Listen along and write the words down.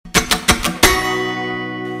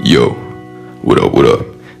Yo, what up, what up?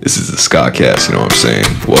 This is the SKA CAST, you know what I'm saying?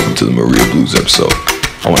 Welcome to the Maria Blues episode.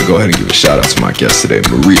 I want to go ahead and give a shout out to my guest today,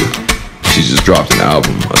 Maria. She just dropped an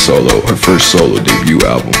album, her first solo debut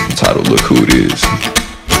album, titled Look Who It Is.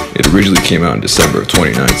 It originally came out in December of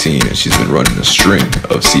 2019, and she's been running a string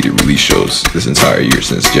of CD release shows this entire year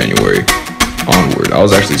since January onward. I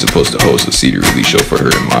was actually supposed to host a CD release show for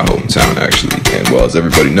her in my hometown, actually. And well, as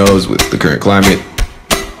everybody knows, with the current climate,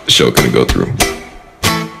 the show couldn't go through.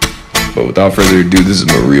 But without further ado, this is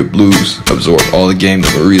Maria Blues. Absorb all the game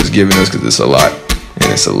that Maria's giving us, because it's a lot,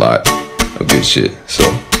 and it's a lot of good shit. So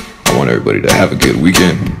I want everybody to have a good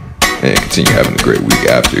weekend and continue having a great week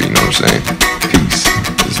after, you know what I'm saying? Peace.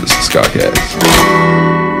 This is SKA CAST.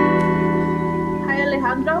 Hi,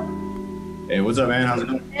 Alejandro. Hey, what's up, man? How's it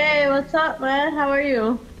going? Hey, what's up, man? How are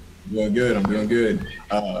you? Doing good. I'm doing good.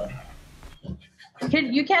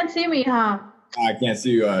 You can't see me, huh? I can't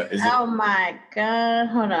see you. Oh my God!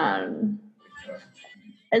 Hold on.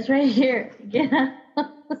 It's right here. Get out.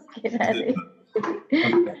 Get at it.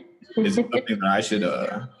 Is it something that I should?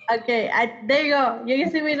 Okay. There you go. You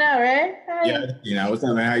can see me now, right? Hi. Yeah. You know, what's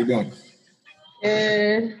up, man? How you doing?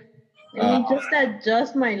 Good. Let me just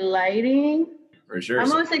adjust my lighting. For sure.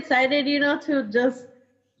 I'm always excited, to just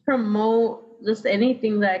promote just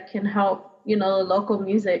anything that can help, the local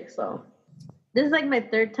music. So this is like my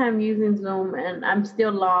third time using Zoom, and I'm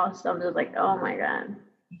still lost. I'm just like, oh my God.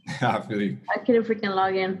 I feel you. I couldn't freaking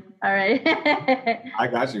log in. All right. I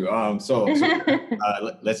got you. So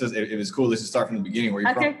let's just, if it's cool, let's just start from the beginning. Where you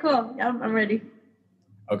from? Okay, cool. I'm ready.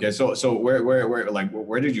 Okay, so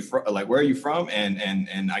where did you from? Like, where are you from?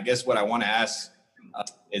 And I guess what I want to ask,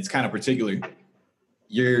 it's kind of particular.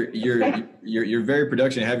 You're very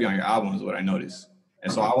production heavy on your albums, what I noticed. And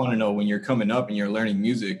so I want to know, when you're coming up and you're learning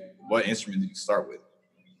music, what instrument did you start with?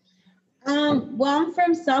 Well, I'm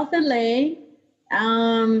from South LA.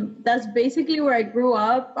 That's basically where I grew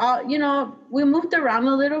up. We moved around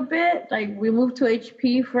a little bit. Like, we moved to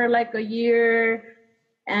HP for like a year,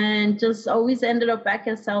 and just always ended up back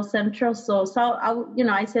at South Central. So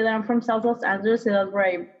I say that I'm from South Los Angeles, so that's where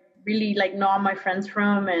I really know all my friends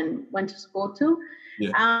from and went to school to.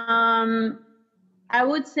 Yeah. I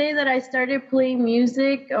would say that I started playing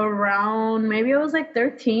music around, maybe I was like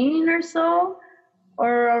 13 or so,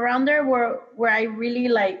 or around there, where I really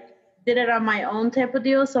did it on my own type of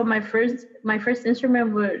deal. So my first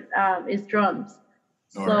instrument is drums.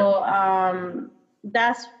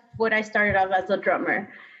 That's what I started off as, a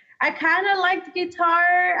drummer. I kind of liked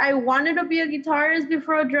guitar. I wanted to be a guitarist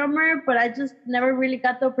before a drummer, but I just never really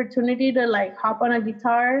got the opportunity to hop on a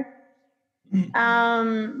guitar.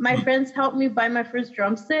 My friends helped me buy my first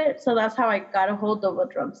drum set, so that's how I got a hold of a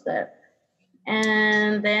drum set.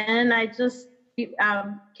 And then I just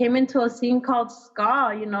came into a scene called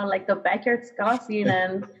ska, the backyard ska scene,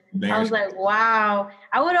 and I was like, wow.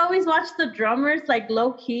 I would always watch the drummers,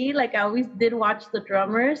 low key, I always did watch the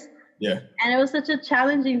drummers. Yeah. And it was such a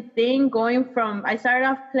challenging thing going from, I started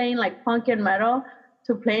off playing punk and metal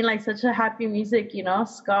to playing such a happy music,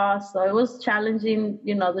 ska. So it was challenging,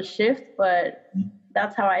 the shift, but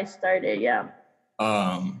that's how I started. Yeah.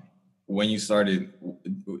 When you started,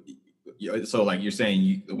 so you're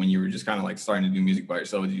saying when you were just kind of starting to do music by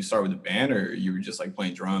yourself, did you start with a band, or you were just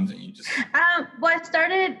playing drums and you just? Well, I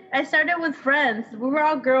started with friends. We were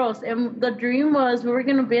all girls, and the dream was we were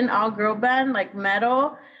gonna be an all girl band,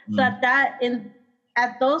 metal. So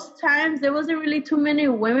at those times there wasn't really too many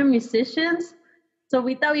women musicians. So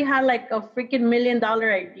we thought we had a freaking $1 million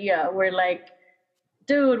idea. We're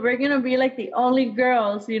dude, we're gonna be the only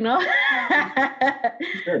girls, Sure. We're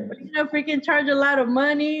gonna freaking charge a lot of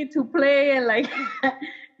money to play, and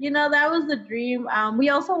that was the dream. We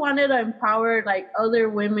also wanted to empower other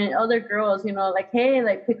women, other girls,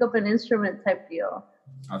 hey, pick up an instrument type deal.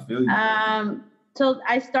 I feel you. So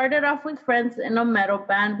I started off with friends in a metal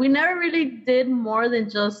band. We never really did more than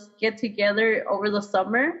just get together over the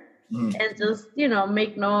summer and just,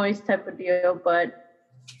 make noise type of deal. But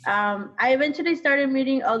I eventually started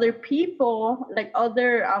meeting other people,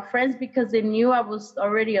 other friends, because they knew I was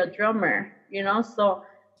already a drummer, So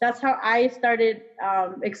that's how I started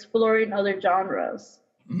exploring other genres.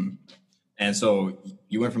 Mm-hmm. And so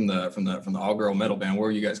you went from the all-girl metal band. What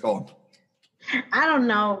were you guys called? I don't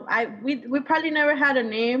know. We probably never had a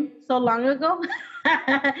name so long ago.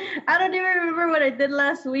 I don't even remember what I did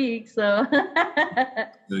last week. So I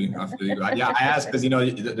feel you. I asked because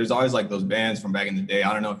there's always those bands from back in the day.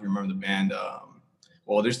 I don't know if you remember the band.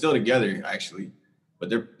 Well, they're still together actually,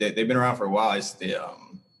 but they've been around for a while. It's the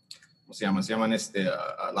se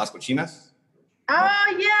llaman Las Cochinas.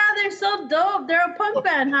 Oh yeah, they're so dope. They're a punk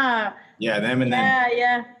band, huh? Yeah, them and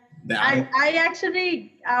yeah. I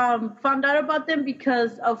actually found out about them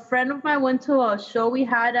because a friend of mine went to a show we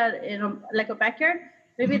had like a backyard,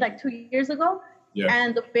 maybe like 2 years ago. Yeah.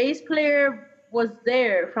 And the bass player was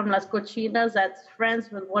there from Las Cochinas that's friends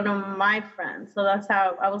with one of my friends. So that's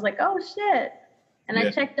how I was like, oh, shit. And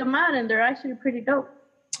I checked them out, and they're actually pretty dope.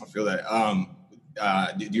 I feel that.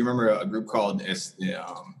 Do you remember a group called they're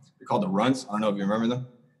called the Runts? I don't know if you remember them.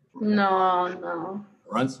 No.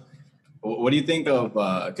 Runts. What do you think of?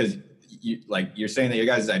 Because you're saying that your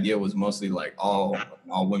guys' idea was mostly like all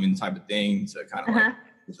women type of thing, to kind of like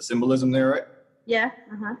with the symbolism there, right? Yeah.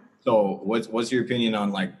 So what's your opinion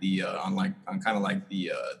on like the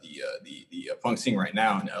punk scene right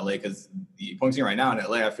now in LA? Because the punk scene right now in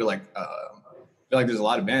LA, I feel like there's a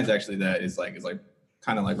lot of bands actually that is like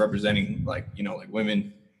kind of like representing like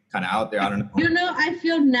women kind of out there. I don't know. I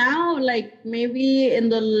feel now like maybe in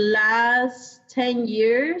the last 10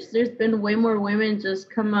 years, there's been way more women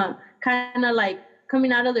just kind of like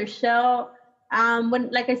coming out of their shell.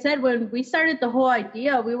 When, like I said, when we started the whole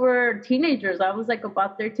idea, we were teenagers. I was like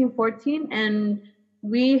about 13, 14, and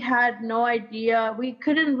we had no idea. We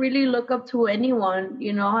couldn't really look up to anyone,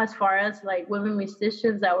 as far as like women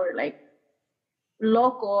musicians that were like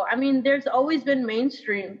local. I mean, there's always been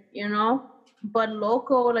mainstream, but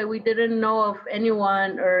local, like we didn't know of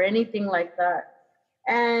anyone or anything like that.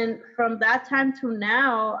 And from that time to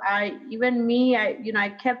now, I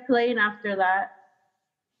kept playing after that.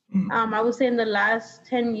 I would say in the last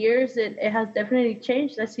 10 years, it has definitely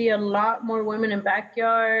changed. I see a lot more women in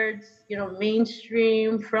backyards,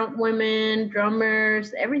 mainstream, front women,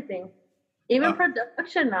 drummers, everything. Even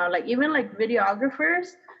production now, like even like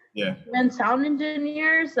videographers and sound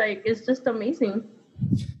engineers, like it's just amazing.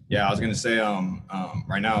 Yeah, I was gonna say,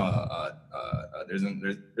 right now,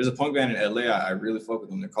 there's a punk band in LA. I really fuck with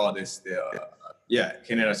them. They're called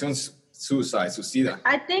Generación Suicida.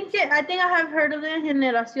 I think I have heard of it,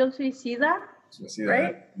 Generación Suicida,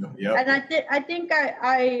 right? Yeah. And I think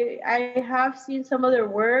I have seen some of their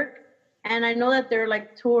work, and I know that they're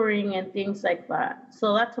like touring and things like that.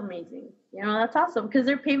 So that's amazing. That's awesome because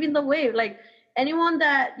they're paving the way. Like anyone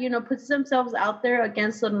that puts themselves out there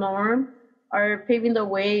against the norm are paving the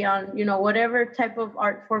way on whatever type of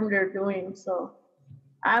art form they're doing. So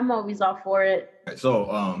I'm always all for it.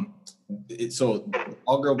 So so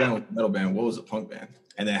all girl band was metal band. What was a punk band?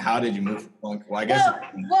 And then how did you move from punk? Well, I guess.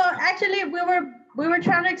 Well, actually, we were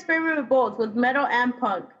trying to experiment with both, with metal and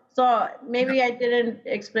punk. So maybe I didn't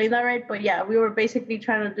explain that right, but yeah, we were basically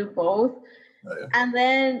trying to do both. Oh, yeah. And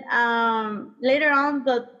then later on,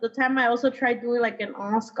 the time I also tried doing like an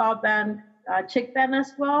ska band, chick band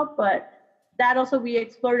as well, but that also we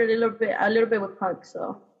explored a little bit with punk.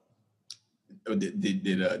 So.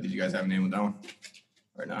 Did you guys have a name with that one?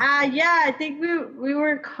 Or not? Yeah, I think we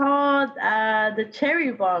were called the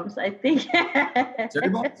Cherry Bombs. I think. Cherry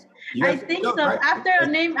Bombs? I think so. Right? After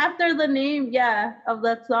the name, yeah, of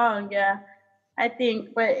that song, yeah. I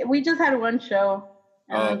think, but we just had one show,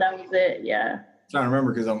 and that was it. Yeah. I'm trying to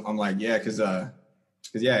remember because I'm like, yeah, because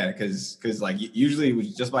like usually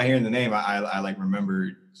just by hearing the name, I like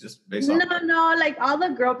remember just based on. No, like all the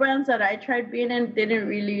girl bands that I tried being in didn't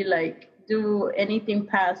really like do anything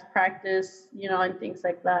past practice, and things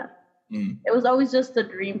like that. It was always just a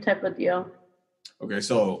dream type of deal. Okay,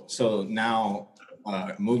 so now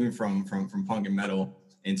moving from punk and metal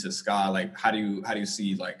into ska, like how do you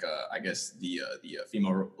see like I guess the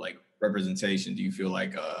female like representation? Do you feel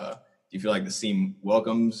like the scene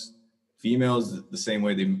welcomes females the same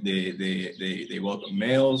way they welcome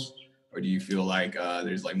males, or do you feel like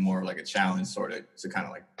there's like more of like a challenge sort of to kind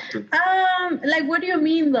of like like what do you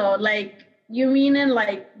mean though? Like you mean in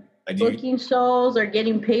like booking shows or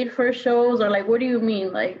getting paid for shows, or like what do you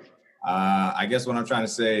mean? Like I guess what I'm trying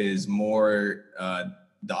to say is more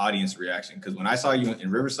the audience reaction, because when I saw you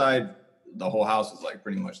in Riverside, the whole house was like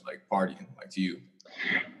pretty much like partying like to you.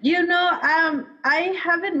 I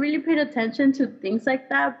haven't really paid attention to things like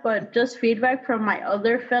that, but just feedback from my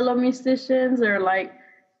other fellow musicians, or like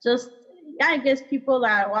just I guess people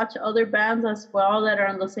that watch other bands as well that are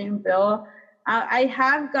on the same bill. I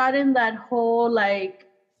have gotten that whole like,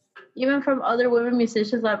 even from other women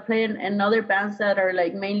musicians that play in other bands that are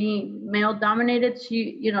like mainly male dominated.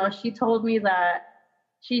 She told me that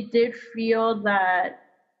she did feel that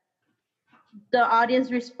the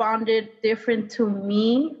audience responded different to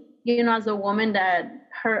me, as a woman, that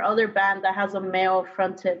her other band that has a male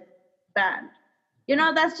fronted band.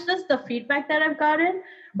 That's just the feedback that I've gotten.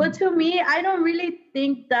 But to me, I don't really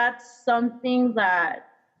think that's something that,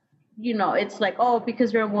 it's like, oh,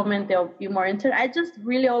 because you're a woman, they'll be more into it. I just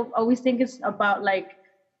really always think it's about like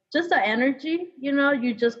just the energy, you know,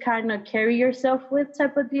 you just kind of carry yourself with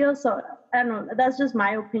type of deal. So I don't know, that's just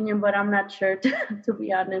my opinion, but I'm not sure to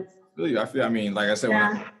be honest. Really, I mean, like I said,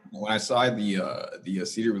 Yeah. when I saw the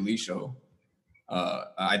CD release show,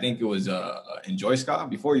 I think it was Enjoy SKA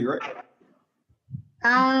before you, right?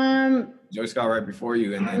 Enjoy SKA right before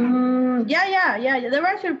you, and then yeah. They were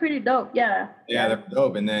actually pretty dope. Yeah, they're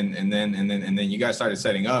dope. And then you guys started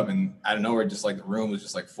setting up, and out of nowhere, just like the room was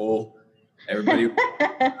just like full. Everybody,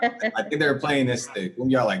 I think they were playing this thing. When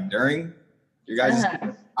y'all like during your guys,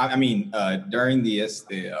 I mean, during the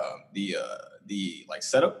like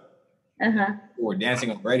setup. We're dancing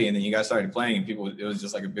already, and then you guys started playing, and people, it was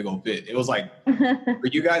just like a big old pit. It was like for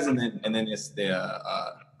you guys, and then it's the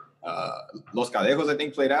Los Cadejos, I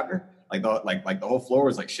think, played after. Like the whole floor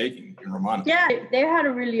was like shaking in Romano. Yeah, they had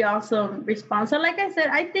a really awesome response. So like I said,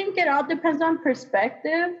 I think it all depends on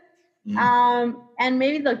perspective. And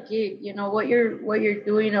maybe the gig, you know, what you're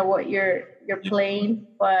doing or what you're playing.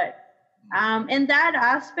 But in that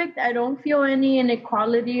aspect, I don't feel any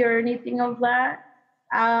inequality or anything of that.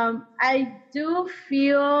 I do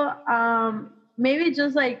feel maybe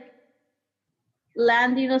just like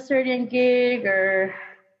landing a certain gig or,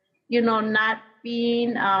 you know, not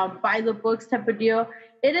being by the books type of deal.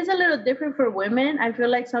 It is a little different for women. I feel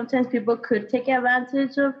like sometimes people could take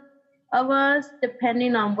advantage of us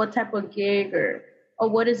depending on what type of gig or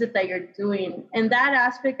what is it that you're doing. In that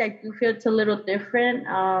aspect, I do feel it's a little different.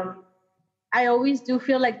 I always do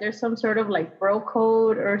feel like there's some sort of like bro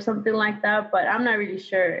code or something like that, but I'm not really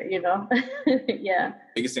sure, you know? Yeah.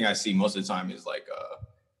 Biggest thing I see most of the time is like,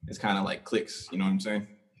 it's kind of like cliques, you know what I'm saying?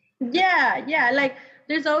 Yeah. Like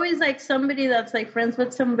there's always like somebody that's like friends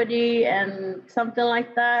with somebody and something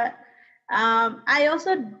like that. I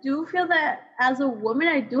also do feel that as a woman,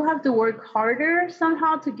 I do have to work harder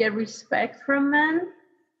somehow to get respect from men.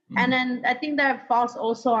 And then I think that falls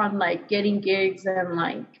also on like getting gigs and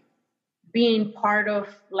like being part of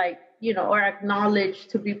like, you know, or acknowledged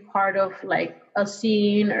to be part of like a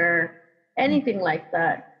scene or anything like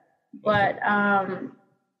that. But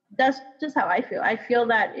that's just how I feel. I feel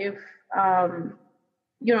that if,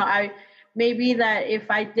 you know, maybe that if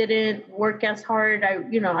I didn't work as hard, I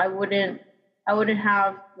wouldn't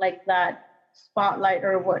have like that spotlight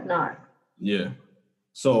or whatnot. Yeah.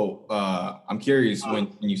 So I'm curious,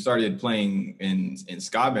 when you started playing in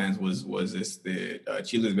ska bands, was this the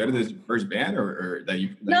Chiles Verdes first band or that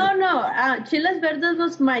you? No. Chiles Verdes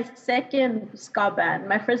was my second ska band.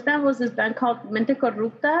 My first band was this band called Mente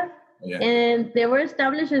Corrupta, and they were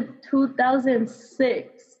established in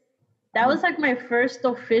 2006. That was like my first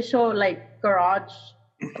official like garage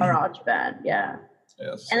band. Yeah.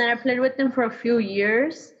 Yes. And then I played with them for a few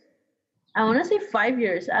years. I want to say 5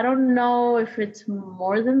 years. I don't know if it's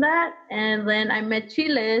more than that. And then I met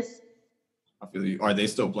Chiles. I feel you. Are they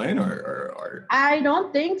still playing or? I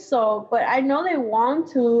don't think so, but I know they want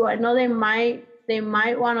to. I know they might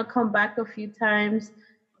want to come back a few times.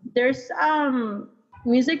 There's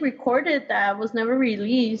music recorded that was never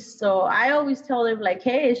released. So I always tell them like,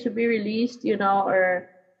 hey, it should be released, you know, or,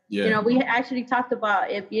 you know, we actually talked about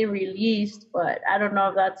it being released, but I don't know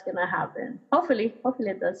if that's going to happen. Hopefully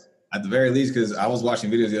it does. At the very least, because I was watching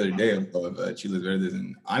videos the other day of Chiles Verdes,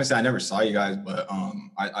 and honestly, I never saw you guys, but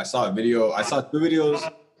I saw a video. I saw 2 videos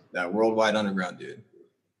that Worldwide Underground did.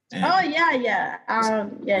 And yeah.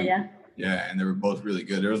 Yeah, and they were both really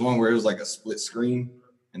good. There was one where it was like a split screen,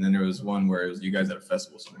 and then there was one where it was you guys at a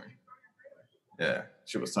festival somewhere. Yeah,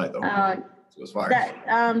 shit was tight though. It was fire.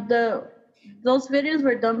 Those videos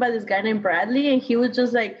were done by this guy named Bradley, and he would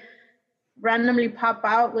just like randomly pop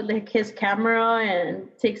out with like his camera and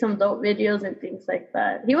take some dope videos and things like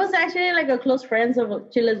that. He was actually like a close friend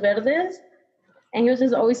of Chiles Verdes, and he was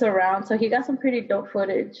just always around, so he got some pretty dope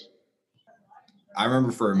footage. I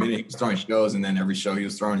remember for a minute he was throwing shows, and then every show he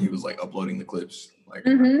was throwing, he was like uploading the clips. Like,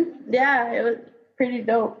 yeah, it was pretty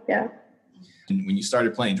dope. Yeah. And when you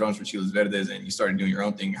started playing drums for Chiles Verdes and you started doing your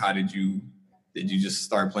own thing, how did you just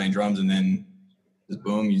start playing drums and then just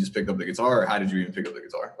boom, you just picked up the guitar, or how did you even pick up the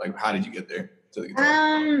guitar? Like, how did you get there to the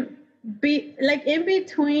guitar? Like in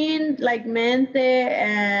between like Mente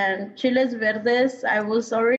and Chiles Verdes, I was already